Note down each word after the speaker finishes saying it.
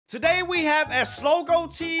Today we have a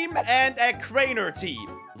Slogo team and a Crainer team.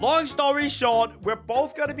 Long story short, we're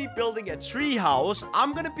both gonna be building a tree house.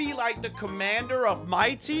 I'm gonna be like the commander of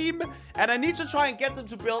my team, and I need to try and get them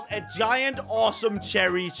to build a giant, awesome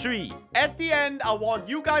cherry tree. At the end, I want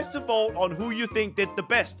you guys to vote on who you think did the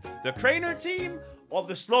best, the Crainer team or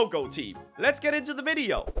the Slogo team. Let's get into the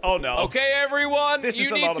video. Oh no. Okay, everyone, This is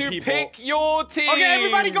you a lot need of to people. pick your team. Okay,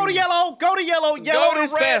 everybody go to yellow. Go to yellow. Yellow Go to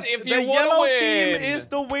is red best. if you the wanna yellow win. team is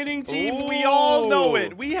the winning team. We all know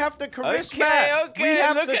it. We have the charisma. Okay, we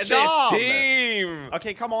have look the at charm. this team.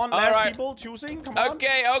 Okay, come on. All Last right. people choosing. Come on.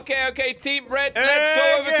 Okay. Team red, let's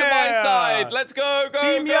go over to my Yeah. side. Let's go.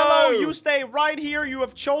 Team yellow, you stay right here. You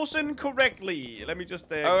have chosen correctly. Let me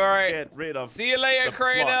just All right. get rid of. See you later, the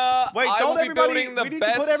Crainer. block. Wait, I don't will be everybody. building the We need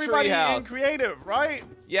best to put everybody in treehouse. creative, right?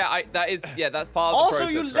 Yeah, that's part of the Also,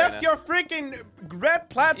 process, you left Crainer. your freaking red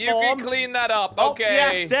platform. You can clean that up. Oh,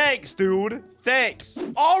 Okay. yeah, thanks, dude. Thanks.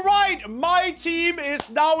 All right, my team is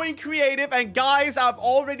now in creative. And guys, I've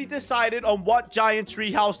already decided on what giant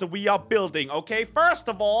treehouse that we are building, okay? First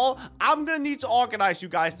of all, I'm going to need to organize you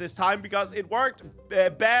guys this time because it worked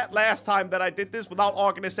bad last time that I did this without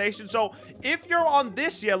organization. So if you're on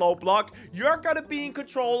this yellow block, you're going to be in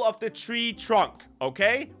control of the tree trunk,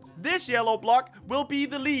 okay? This yellow block will be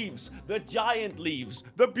the leaves, the giant leaves,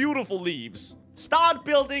 the beautiful leaves. Start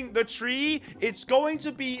building the tree. It's going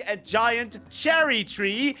to be a giant cherry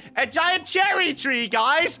tree. A giant cherry tree,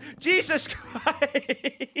 guys. Jesus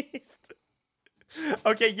Christ.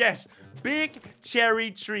 Okay, yes. Big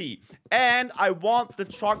cherry tree. And I want the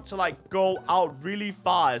trunk to, like, go out really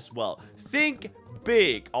far as well. Think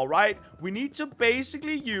big, all right? We need to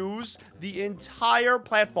basically use the entire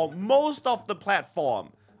platform. Most of the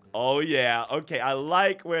platform. Oh, yeah. Okay, I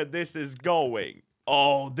like where this is going.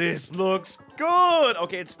 Oh, this looks good.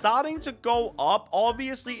 Okay, it's starting to go up.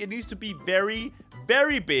 Obviously, it needs to be very,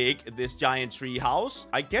 very big, this giant tree house.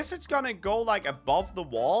 I guess it's gonna go, like, above the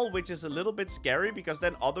wall, which is a little bit scary because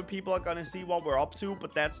then other people are gonna see what we're up to,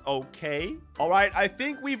 but that's okay. All right, I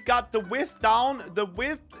think we've got the width down. The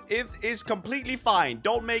width is completely fine.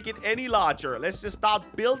 Don't make it any larger. Let's just start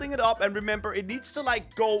building it up. And remember, it needs to,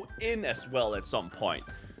 like, go in as well at some point.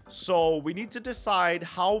 So we need to decide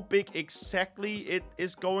how big exactly it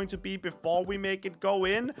is going to be before we make it go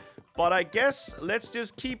in. But I guess let's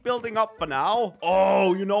just keep building up for now.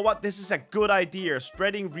 Oh, you know what? This is a good idea.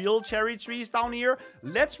 Spreading real cherry trees down here.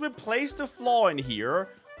 Let's replace the floor in here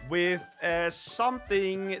with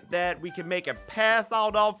something that we can make a path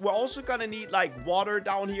out of. We're also gonna need, like, water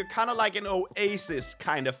down here. Kind of like an oasis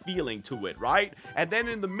kind of feeling to it, right? And then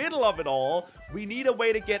in the middle of it all, we need a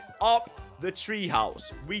way to get up the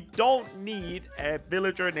treehouse. We don't need a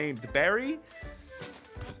villager named Barry.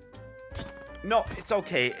 No, it's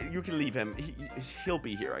okay. You can leave him. He'll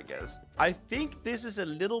be here, I guess. I think this is a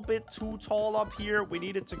little bit too tall up here. We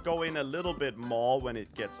need it to go in a little bit more when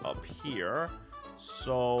it gets up here.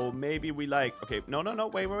 So maybe we like... Okay, no.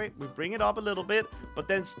 Wait. We bring it up a little bit, but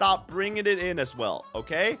then stop bringing it in as well,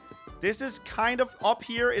 okay? This is kind of up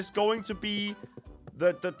here is going to be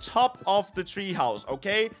the top of the treehouse,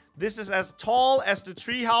 okay? This is as tall as the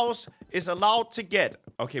treehouse is allowed to get.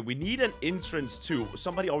 Okay, we need an entrance too.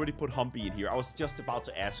 Somebody already put Humpy in here. I was just about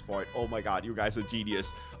to ask for it. Oh my god, you guys are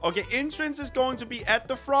genius. Okay, entrance is going to be at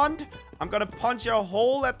the front. I'm gonna punch a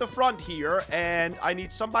hole at the front here. And I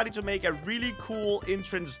need somebody to make a really cool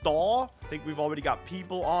entrance door. I think we've already got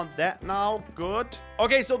people on that now. Good.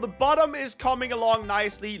 Okay, so the bottom is coming along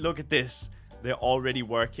nicely. Look at this. They're already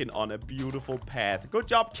working on a beautiful path. Good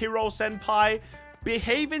job, Kiro Senpai.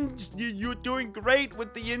 Behaving, you're doing great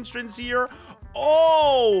with the entrance here.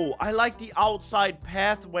 Oh, I like the outside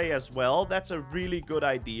pathway as well. That's a really good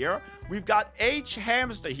idea. We've got H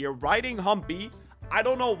Hamster here riding Humpy. I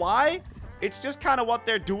don't know why. It's just kind of what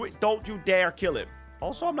they're doing. Don't you dare kill him.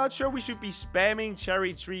 Also, I'm not sure we should be spamming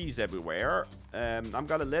cherry trees everywhere. I'm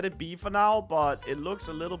gonna let it be for now, but it looks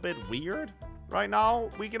a little bit weird right now.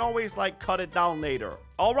 We can always, like, cut it down later.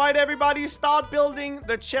 All right, everybody, start building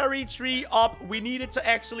the cherry tree up. We need it to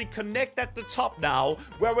actually connect at the top now,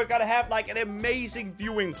 where we're gonna have, like, an amazing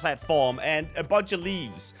viewing platform and a bunch of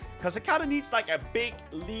leaves. Because it kind of needs, like, a big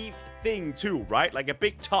leaf thing too, right? Like a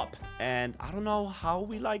big top. And I don't know how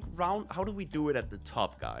we, like, how do we do it at the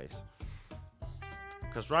top, guys?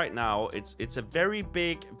 Because right now, it's a very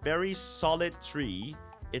big, very solid tree.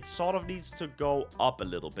 It sort of needs to go up a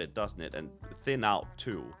little bit, doesn't it? And thin out,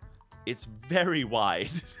 too. It's very wide.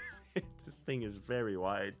 This thing is very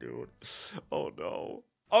wide, dude. Oh, no.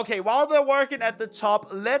 Okay, while they're working at the top,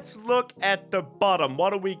 let's look at the bottom.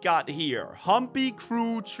 What do we got here? Humpy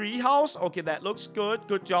Crew Treehouse. Okay, that looks good.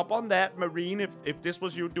 Good job on that, Marine, if this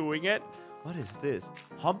was you doing it. What is this?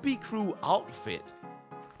 Humpy Crew outfit.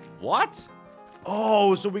 What?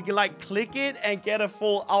 Oh, so we can like click it and get a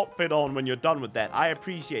full outfit on when you're done with that. I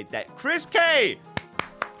appreciate that. Chris K!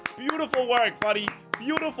 Beautiful work, buddy.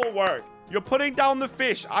 Beautiful work. You're putting down the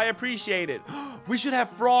fish. I appreciate it. We should have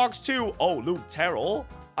frogs too. Oh, Luke Terrell.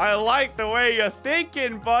 I like the way you're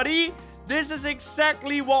thinking, buddy. This is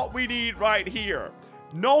exactly what we need right here.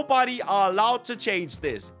 Nobody are allowed to change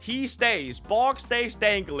this. He stays. Bog stays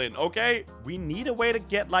dangling, okay? We need a way to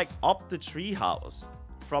get, like, up the treehouse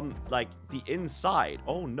from, like, the inside.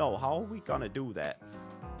 Oh, no. How are we gonna do that?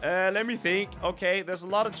 Let me think. Okay, there's a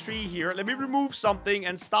lot of tree here. Let me remove something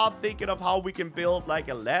and start thinking of how we can build, like,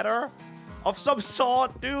 a ladder of some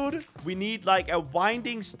sort, dude. We need, like, a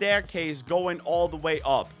winding staircase going all the way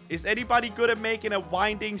up. Is anybody good at making a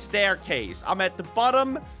winding staircase? I'm at the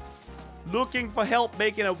bottom, looking for help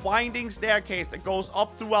making a winding staircase that goes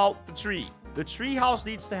up throughout the tree. The tree house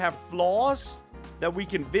needs to have floors that we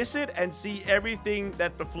can visit and see everything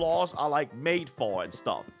that the floors are, like, made for and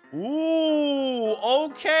stuff. Ooh,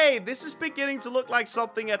 okay. This is beginning to look like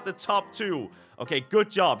something at the top, too. Okay, good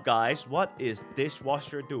job, guys. What is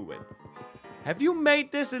Dishwasher doing? Have you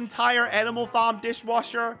made this entire Animal Farm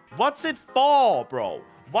dishwasher? What's it for, bro?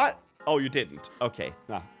 What? Oh, you didn't. Okay.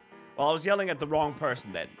 Nah. Well, I was yelling at the wrong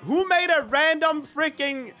person then. Who made a random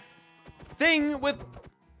freaking thing with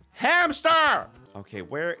hamster? Okay,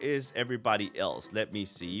 where is everybody else? Let me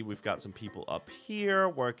see. We've got some people up here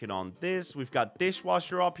working on this. We've got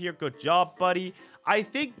Dishwasher up here. Good job, buddy. I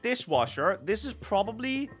think Dishwasher, this is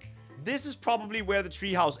probably where the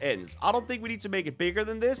treehouse ends. I don't think we need to make it bigger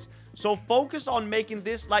than this. So focus on making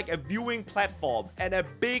this like a viewing platform and a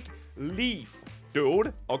big leaf,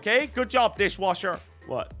 dude. Okay? Good job, Dishwasher.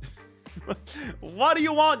 What? What do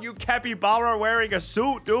you want, you capybara wearing a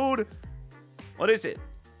suit, dude? What is it?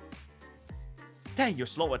 Dang, you're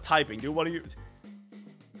slow at typing, dude. What are you...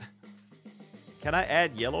 Can I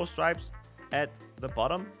add yellow stripes at the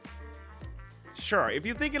bottom? Sure. If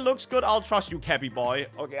you think it looks good, I'll trust you, Cappy boy.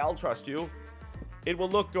 Okay, I'll trust you. It will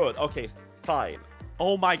look good. Okay, fine.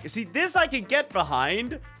 Oh my... See, this I can get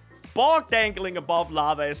behind. Bog dangling above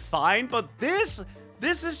lava is fine, but this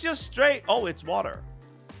is just straight... Oh, it's water.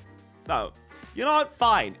 No. You know what?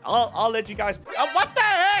 Fine. I'll let you guys... what the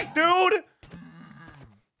heck, dude?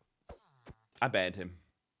 I banned him.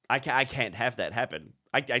 I can't have that happen.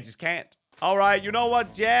 I just can't. All right, you know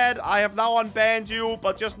what, Jed? I have now unbanned you,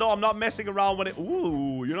 but just know I'm not messing around with it.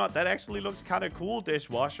 Ooh, you know what? That actually looks kind of cool,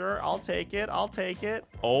 Dishwasher. I'll take it. I'll take it.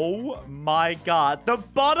 Oh, my God. The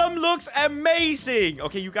bottom looks amazing.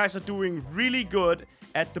 Okay, you guys are doing really good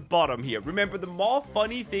at the bottom here. Remember, the more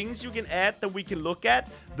funny things you can add that we can look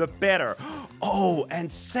at, the better. Oh,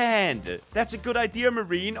 and sand. That's a good idea,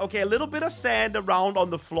 Marine. Okay, a little bit of sand around on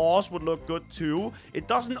the floors would look good too. It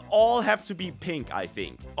doesn't all have to be pink, I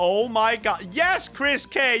think. Oh my God. Yes, Chris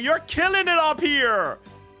K, you're killing it up here.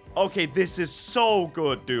 Okay, this is so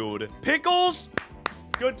good, dude. Pickles,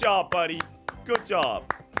 good job, buddy. Good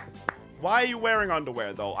job. Why are you wearing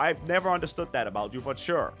underwear, though? I've never understood that about you, but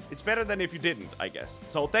sure. It's better than if you didn't, I guess.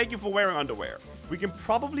 So thank you for wearing underwear. We can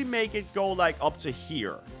probably make it go, like, up to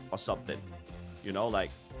here or something. You know,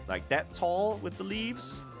 like that tall with the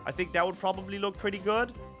leaves. I think that would probably look pretty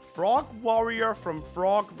good. Frog Warrior from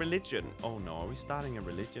Frog Religion. Oh, no. Are we starting a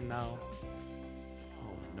religion now?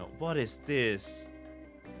 Oh, no. What is this?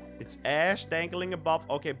 It's Ash dangling above.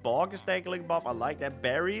 Okay, Bog is dangling above. I like that.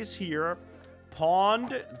 Berries here.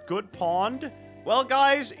 Pond. Good pond. Well,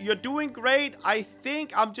 guys, you're doing great. I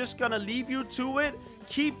think I'm just gonna leave you to it.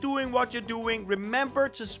 Keep doing what you're doing. Remember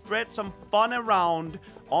to spread some fun around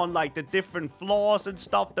on, like, the different floors and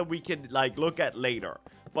stuff that we can, like, look at later.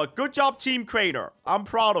 But good job, Team Crainer. I'm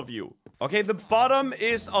proud of you. Okay, the bottom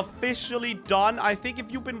is officially done. I think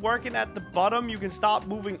if you've been working at the bottom, you can start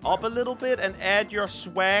moving up a little bit and add your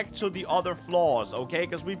swag to the other floors, okay?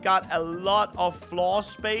 Because we've got a lot of floor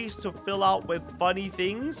space to fill out with funny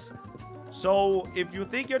things. So if you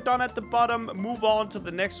think you're done at the bottom, move on to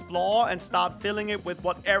the next floor and start filling it with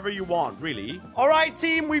whatever you want, really. All right,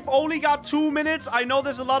 team, we've only got 2 minutes. I know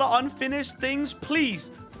there's a lot of unfinished things.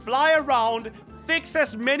 Please, fly around. Fix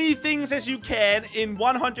as many things as you can in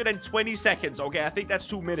 120 seconds. Okay, I think that's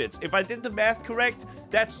 2 minutes. If I did the math correct,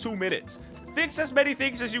 that's 2 minutes. Fix as many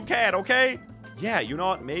things as you can, okay? Yeah, you know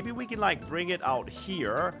what? Maybe we can, like, bring it out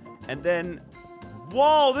here. And then...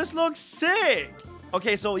 Whoa, this looks sick!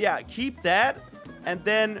 Okay, so yeah, keep that. And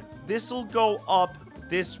then this will go up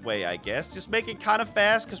this way, I guess. Just make it kind of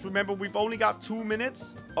fast, because remember, we've only got 2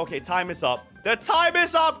 minutes. Okay, time is up. The time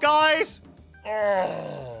is up, guys!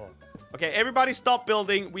 Oh. Okay, everybody stop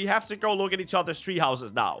building. We have to go look at each other's tree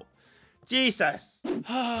houses now. Jesus.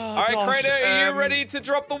 All right, Crainer, are you ready to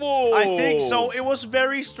drop the wall? I think so. It was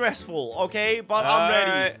very stressful, okay? But I'm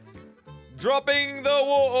ready. Right. Dropping the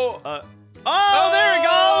wall. Oh, there it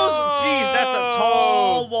goes! Jeez, that's a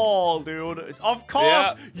tall wall, dude. Of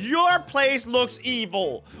course, your place looks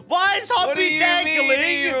evil. Why is Humpy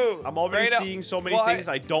dangling? I'm already seeing so many things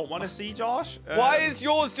I don't want to see, Josh. Why is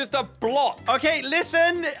yours just a block? Okay,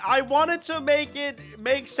 listen. I wanted to make it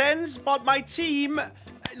make sense, but my team...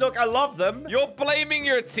 Look, I love them. You're blaming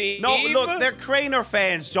your team? No, look, they're Crainer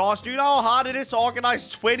fans, Josh. Do you know how hard it is to organize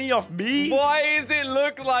 20 of me? Why does it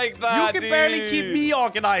look like that, You can barely keep me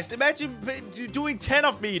organized. Imagine doing 10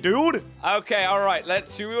 of me, dude. Okay, all right.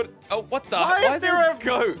 Oh, what the? Why is there a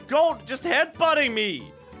goat? Goat just headbutting me.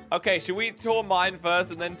 Okay, should we tour mine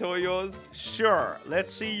first and then tour yours? Sure.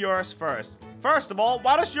 Let's see yours first. First of all,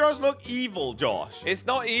 why does yours look evil, Josh? It's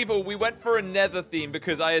not evil. We went for a nether theme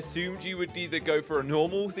because I assumed you would either go for a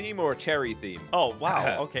normal theme or a cherry theme. Oh,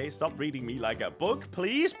 wow. Okay, stop reading me like a book,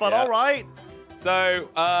 please. But all right. So,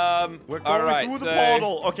 we're going through the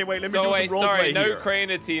portal. Okay, wait, let me do some roleplay here. No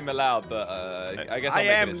Crainer team allowed, but I guess I'll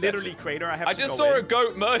make an exception. literally Crainer. I just saw a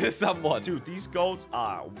goat murder someone. Dude, these goats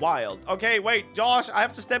are wild. Okay, wait, Josh, I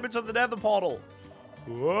have to step into the nether portal.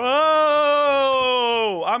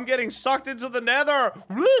 Whoa! I'm getting sucked into the nether.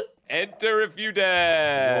 Enter if you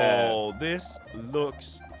dare. Whoa, this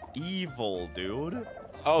looks evil, dude.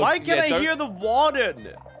 Oh, why can't I hear the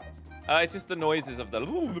warden? It's just the noises of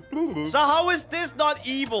the... So how is this not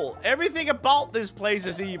evil? Everything about this place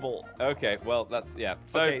is evil. Okay, well, that's... Yeah.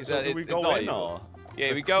 So, okay, so do we go in or...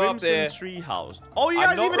 Yeah, we go up there. Tree house. Oh, you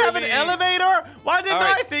guys even have an elevator? Why didn't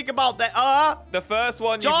I think about that? The first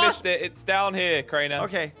one, you missed it. It's down here, Crainer.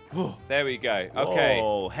 Okay. There we go. Okay.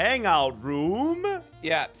 Oh, hangout room.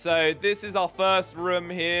 Yeah, so this is our first room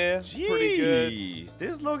here. Jeez, pretty good.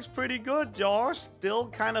 This looks pretty good, Josh. Still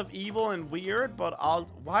kind of evil and weird, but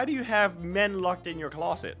why do you have men locked in your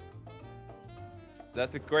closet?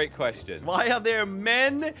 That's a great question. Why are there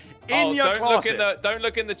men in your closet? Don't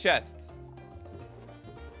look in the chests.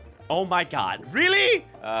 Oh my god. Really?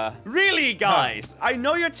 Really, guys? I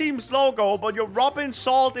know your team's logo, but you're rubbing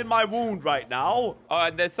salt in my wound right now. Oh,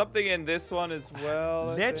 and there's something in this one as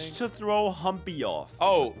well. Let's to throw Humpy off.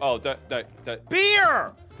 Oh, don't.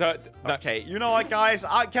 Beer! No. Okay, you know what, guys?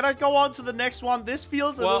 Can I go on to the next one? This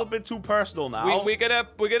feels a little bit too personal now. We're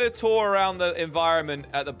gonna tour around the environment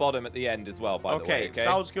at the bottom at the end as well, by the way. Okay,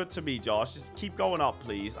 sounds good to me, Josh. Just keep going up,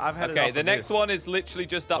 please. I've had enough of the next one is literally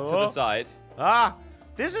just up to the side.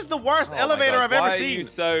 This is the worst elevator I've ever seen. Why are you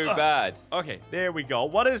so bad? Okay, there we go.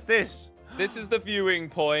 What is this? This is the viewing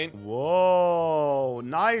point. Whoa,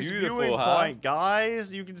 nice viewing point,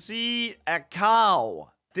 guys. You can see a cow.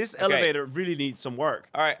 This elevator really needs some work.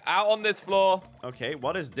 All right, out on this floor. Okay,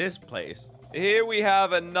 what is this place? Here we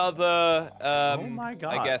have another, oh my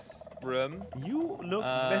god. I guess, room. You look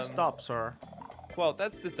messed up, sir. Well,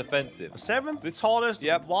 that's just offensive. Seventh tallest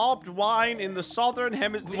warped wine in the southern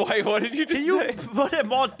hemisphere. Wait, what did you just say? Can you put a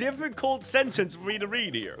more difficult sentence for me to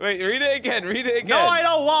read here? Wait, read it again. Read it again. No, I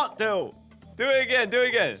don't want to. Do it again. Do it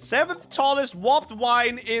again. Seventh tallest warped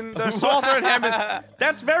wine in the southern hemisphere.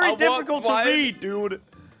 That's very difficult to read, dude.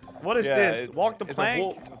 What is this? Walk the plank?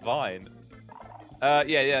 It's a warped vine.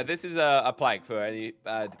 Yeah, this is a plank for any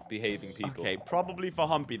bad behaving people. Okay, probably for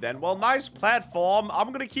Humpy then. Well, nice platform.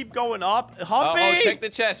 I'm gonna keep going up. Humpy! Oh, check the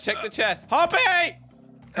chest, check the chest. Humpy!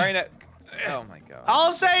 Crainer. Oh my god.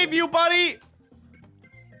 I'll save you, buddy!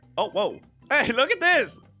 Oh, whoa. Hey, look at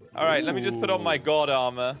this! Alright, let me just put on my god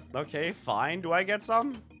armor. Okay, fine. Do I get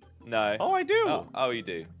some? No. Oh, I do. Oh, you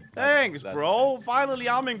do. Thanks, bro. Finally,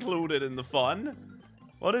 I'm included in the fun.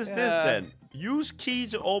 What is this then? Use key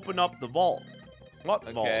to open up the vault. What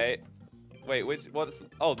vault? Okay. Wait,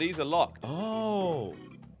 oh, these are locked. Oh.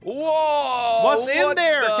 Whoa! What's in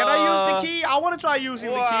there? Can I use the key? I want to try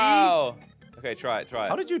using the key. Okay, try it.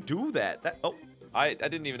 How did you do that? I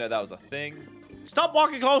didn't even know that was a thing. Stop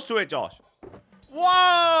walking close to it, Josh.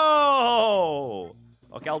 Whoa!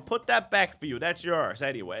 Okay, I'll put that back for you. That's yours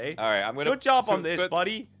anyway. All right, I'm gonna. Good job on this,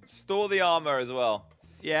 buddy. Store the armor as well.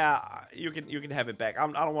 Yeah, you can have it back. I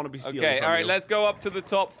don't want to be stealing from you. Okay, all right, let's go up to the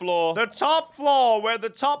top floor. The top floor where the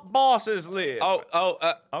top bosses live.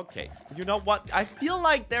 Okay. You know what? I feel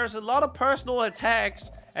like there's a lot of personal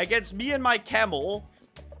attacks against me and my camel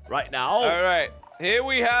right now. All right. Here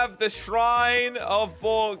we have the Shrine of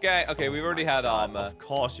Board Game. Okay, we've already had armor. Of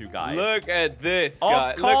course, you guys. Look at this,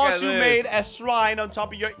 guys. Of course, you made a shrine on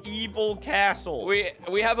top of your evil castle.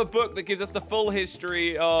 We have a book that gives us the full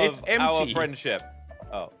history of our friendship.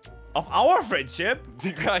 Oh. Of our friendship?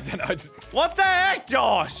 I don't know. What the heck,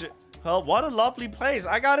 Josh? Well, what a lovely place.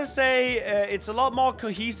 I gotta say, it's a lot more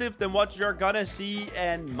cohesive than what you're gonna see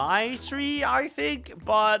in my tree, I think.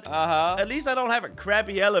 But at least I don't have a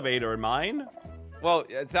crappy elevator in mine. Well,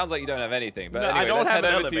 it sounds like you don't have anything, but no, anyway, I don't let's have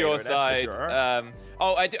head an over to your elevator, side. Sure.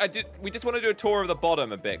 Oh, I did. We just want to do a tour of the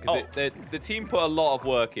bottom a bit because the team put a lot of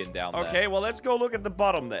work in down there. Okay, well, let's go look at the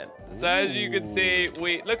bottom then. So as you can see,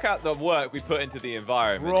 we look at the work we put into the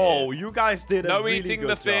environment. Bro, here. you guys did a really eating good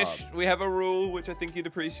the job. fish. We have a rule which I think you'd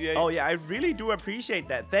appreciate. Oh yeah, I really do appreciate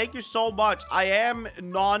that. Thank you so much. I am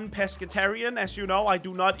non-pescatarian, as you know. I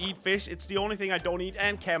do not eat fish. It's the only thing I don't eat,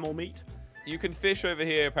 and camel meat. You can fish over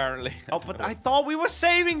here, apparently. Oh, but I thought we were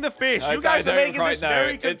saving the fish. You guys are making this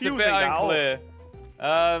very confusing it's a bit now. unclear.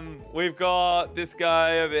 We've got this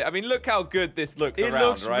guy over here. I mean, look how good this looks around, right? It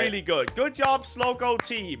looks really good. Good job, Slowco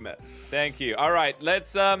team. Thank you. All right,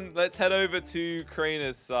 let's head over to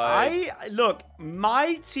Crainer's side. Look,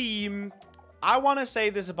 my team, I want to say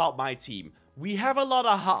this about my team. We have a lot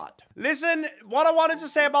of heart. Listen, what I wanted to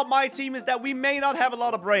say about my team is that we may not have a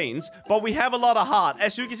lot of brains, but we have a lot of heart.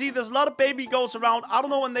 As you can see, there's a lot of baby goats around. I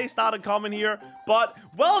don't know when they started coming here, but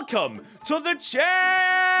welcome to the cherry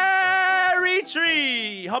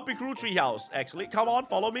tree. Humpy Crew tree house, actually. Come on,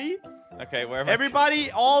 follow me. Okay, wherever.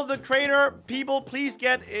 Everybody, all the Crainer people, please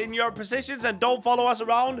get in your positions and don't follow us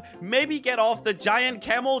around. Maybe get off the giant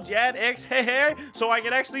camel Jet X, so I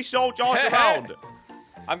can actually show Josh around.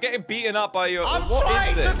 I'm getting beaten up by your... I'm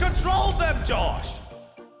trying to control them, Josh.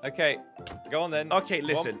 Okay, go on then. Okay,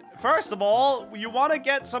 listen. First of all, you want to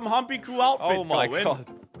get some Humpy Crew outfit going. Oh my god.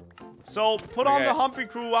 So put on the Humpy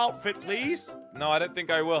Crew outfit, please. No, I don't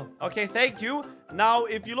think I will. Okay, thank you. Now,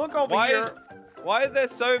 if you look over here... Why is there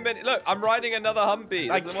so many? Look, I'm riding another Humpy.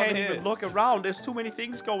 I can't even look around. There's too many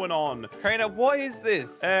things going on. Crainer, what is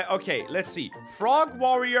this? Okay, let's see. Frog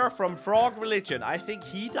Warrior from Frog Religion. I think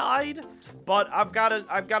he died, but I've got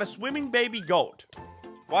a swimming baby goat.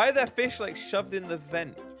 Why are there fish like shoved in the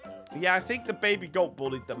vent? Yeah, I think the baby goat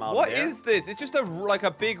bullied them out. What is this? It's just like a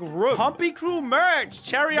big room. Humpy Crew merch.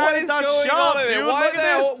 Cherry Island shop, dude. Look at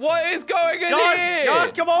this. What is going on here? Josh,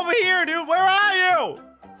 come over here, dude. Where are you?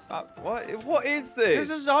 What is this?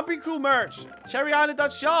 This is Humpy Crew merch. Cherry Island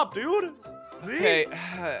shop, dude. See? Okay,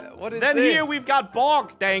 what is then this? Here we've got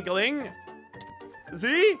Bog dangling.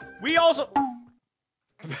 See? We also...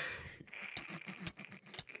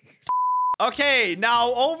 Okay,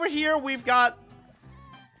 now over here we've got...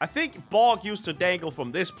 I think Bog used to dangle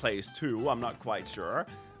from this place too. I'm not quite sure.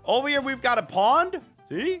 Over here we've got a pond.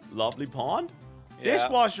 See? Lovely pond. Yeah.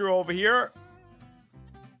 Dishwasher over here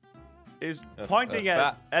is pointing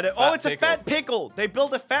at it. Oh, it's a fat pickle. They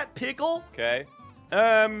built a fat pickle. Okay.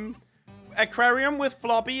 Aquarium with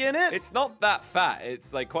Floppy in it. It's not that fat.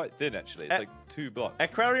 It's like quite thin actually. It's like 2 blocks.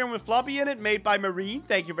 Aquarium with Floppy in it, made by Marine.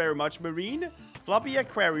 Thank you very much, Marine. Floppy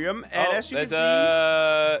aquarium, and as you can see,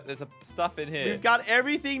 there's a stuff in here. We've got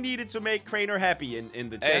everything needed to make Crainer happy in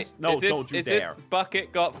the chest. No, don't you dare. Is this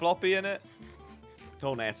bucket got Floppy in it?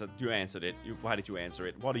 Don't answer. You answered it. Why did you answer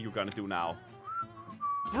it? What are you gonna do now?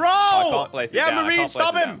 Bro! I can't place it down. Marine,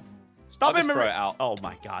 stop him! Stop him, Marine! Throw it out. Oh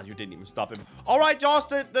my god, you didn't even stop him. All right, Josh,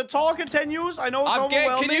 the talk continues. I know it's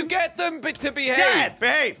overwhelming. Can you get them to behave? Dad,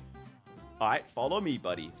 behave! All right, follow me,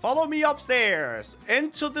 buddy. Follow me upstairs.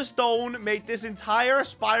 Into the stone, made this entire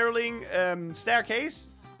spiraling staircase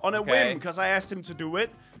on a whim, because I asked him to do it,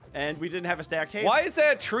 and we didn't have a staircase. Why is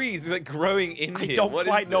there trees like growing in here? I don't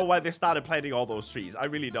quite know why they started planting all those trees. I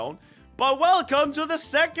really don't. But welcome to the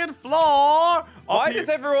second floor. Why does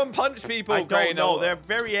everyone punch people? I don't know. They're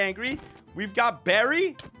very angry. We've got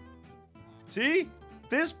Barry. See?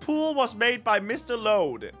 This pool was made by Mr.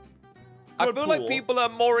 Load. I feel like people are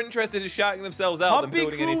more interested in shouting themselves out than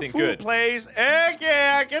building anything good. Plays. Heck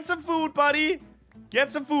yeah. Get some food, buddy.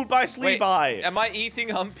 Get some food by Sleep Eye. Am I eating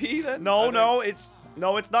Humpy then? No, it's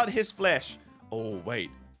not his flesh. Oh,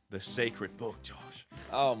 wait. The sacred book, Josh.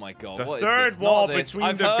 Oh my god, the third war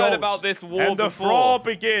between the goats about this war and the frog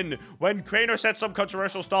begin. When Crainer said some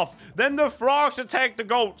controversial stuff, then the frogs attacked the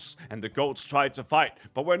goats, and the goats tried to fight,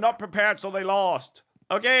 but we're not prepared, so they lost.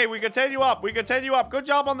 Okay, we continue up. Good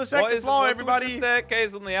job on the second floor, everybody. What's the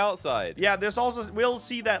staircase on the outside? Yeah, there's also... We'll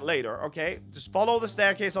see that later, okay? Just follow the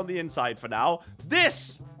staircase on the inside for now.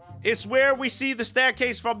 This is where we see the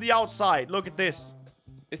staircase from the outside. Look at this.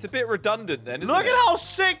 It's a bit redundant then, isn't Look at how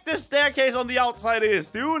sick this staircase on the outside is,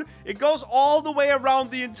 dude. It goes all the way around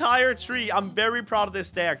the entire tree. I'm very proud of this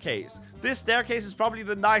staircase. This staircase is probably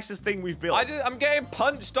the nicest thing we've built. I'm getting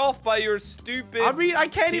punched off by your stupid I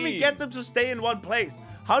can't even get them to stay in one place.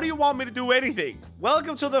 How do you want me to do anything?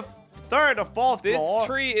 Welcome to the third or fourth floor. This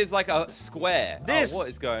tree is like a square. What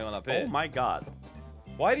is going on up here? Oh my god.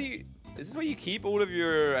 Why do you... Is this where you keep all of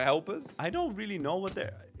your helpers? I don't really know what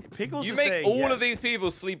they're... Pickles You is make saying all yes. of these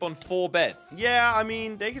people sleep on 4 beds. Yeah, I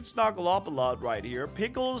mean, they can snuggle up a lot right here.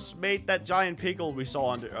 Pickles made that giant pickle we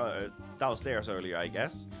saw downstairs earlier, I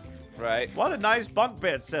guess. Right. What a nice bunk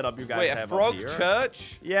bed setup you guys Wait, have a frog up here.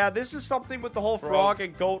 church? Yeah, this is something with the whole frog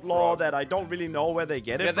and goat law that I don't really know where they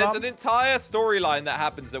get it from. Yeah, there's an entire storyline that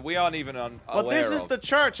happens that we aren't even aware But this is the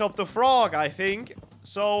church of the frog, I think.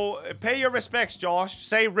 So, pay your respects, Josh.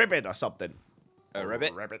 Say ribbit or something. A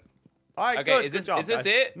ribbit? Ribbit. All right, Okay, good job, is this guys.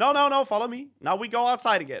 it? No, follow me. Now we go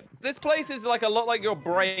outside again. This place is like a lot like your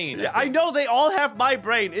brain. Yeah, I know they all have my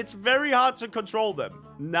brain. It's very hard to control them.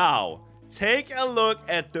 Now, take a look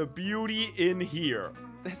at the beauty in here.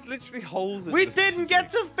 There's literally holes in We this. didn't get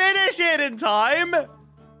to finish it in time.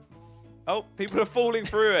 Oh, people are falling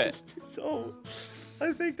through it. So,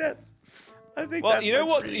 I think that's... Well, you know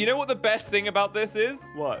what? dream. You know what the best thing about this is?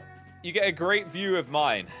 What? You get a great view of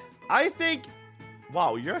mine. I think...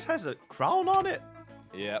 Wow, yours has a crown on it?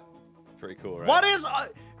 Yep. It's pretty cool, right? What is...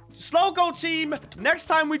 Slowgo team, next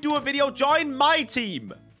time we do a video, join my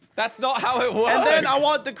team. That's not how it works. And then I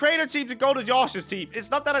want the Crainer team to go to Josh's team. It's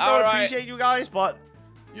not that I don't appreciate you guys, but...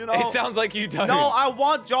 You know... It sounds like you don't. No, I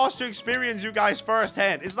want Josh to experience you guys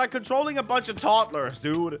firsthand. It's like controlling a bunch of toddlers,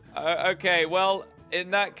 dude. Okay, well,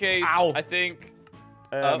 in that case, Ow. I think...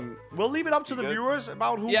 We'll leave it up to the viewers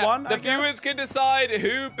about who yeah, won, the I guess. viewers can decide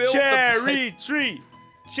who built Cherry the best. tree.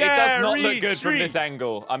 It does not look Cherry good from tree. this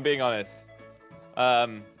angle, I'm being honest.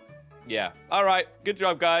 Yeah. All right. Good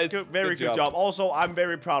job, guys. Very good job. Also, I'm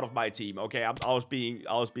very proud of my team. Okay, I was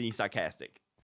being sarcastic.